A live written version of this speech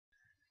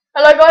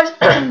Hello guys,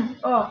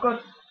 oh god.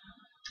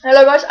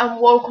 Hello guys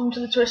and welcome to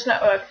the Twist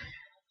Network.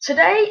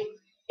 Today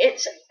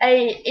it's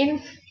a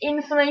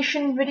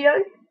information video.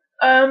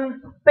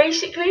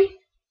 Basically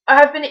I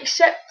have been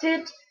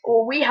accepted,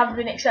 or we have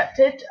been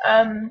accepted,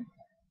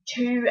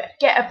 to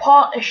get a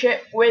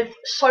partnership with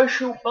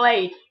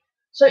Socialblade.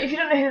 So if you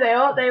don't know who they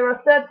are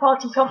a third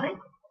party company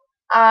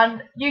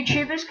and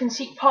YouTubers can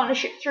seek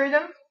partnership through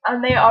them,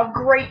 and they are a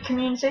great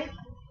community.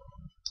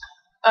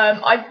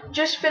 I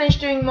just finished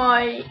doing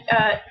my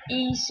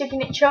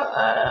e-signature,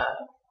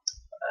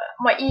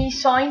 my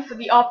e-sign for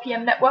the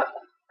RPM network,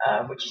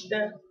 which is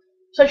the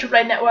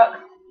Socialblade network.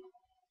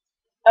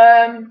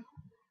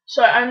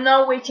 So I'm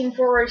now waiting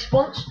for a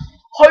response.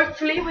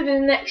 Hopefully within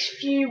the next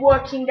few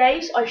working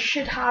days I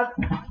should have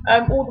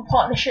all the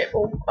partnership,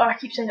 or I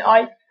keep saying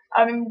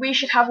we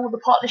should have all the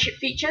partnership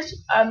features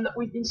that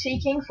we've been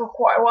seeking for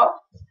quite a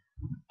while.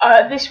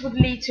 This would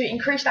lead to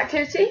increased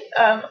activity,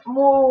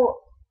 more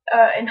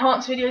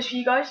enhanced videos for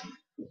you guys,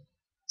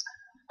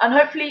 and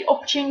hopefully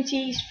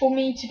opportunities for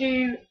me to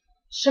do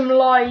some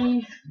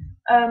live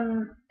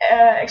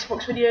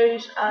Xbox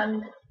videos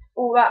and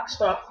all that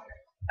stuff.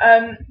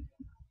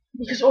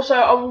 Because also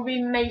I will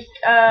be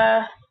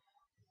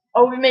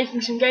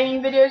making some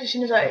gaming videos as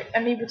soon as I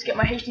am able to get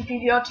my HD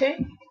PVR2,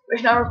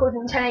 which now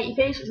recording in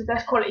 1080p, so it's the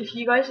best quality for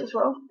you guys as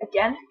well.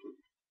 Again.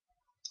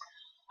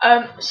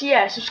 So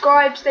yeah,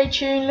 subscribe, stay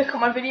tuned, look at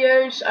my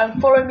videos,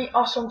 follow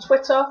us on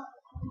Twitter,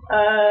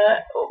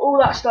 all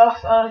that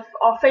stuff.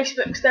 Our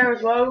Facebook's there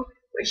as well,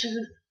 which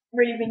hasn't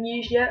really been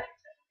used yet,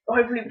 but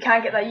hopefully we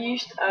can get that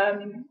used.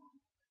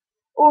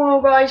 All in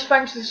all guys,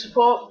 thanks for the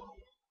support.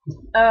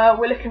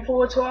 We're looking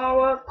forward to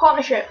our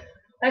partnership.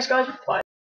 Thanks guys, bye.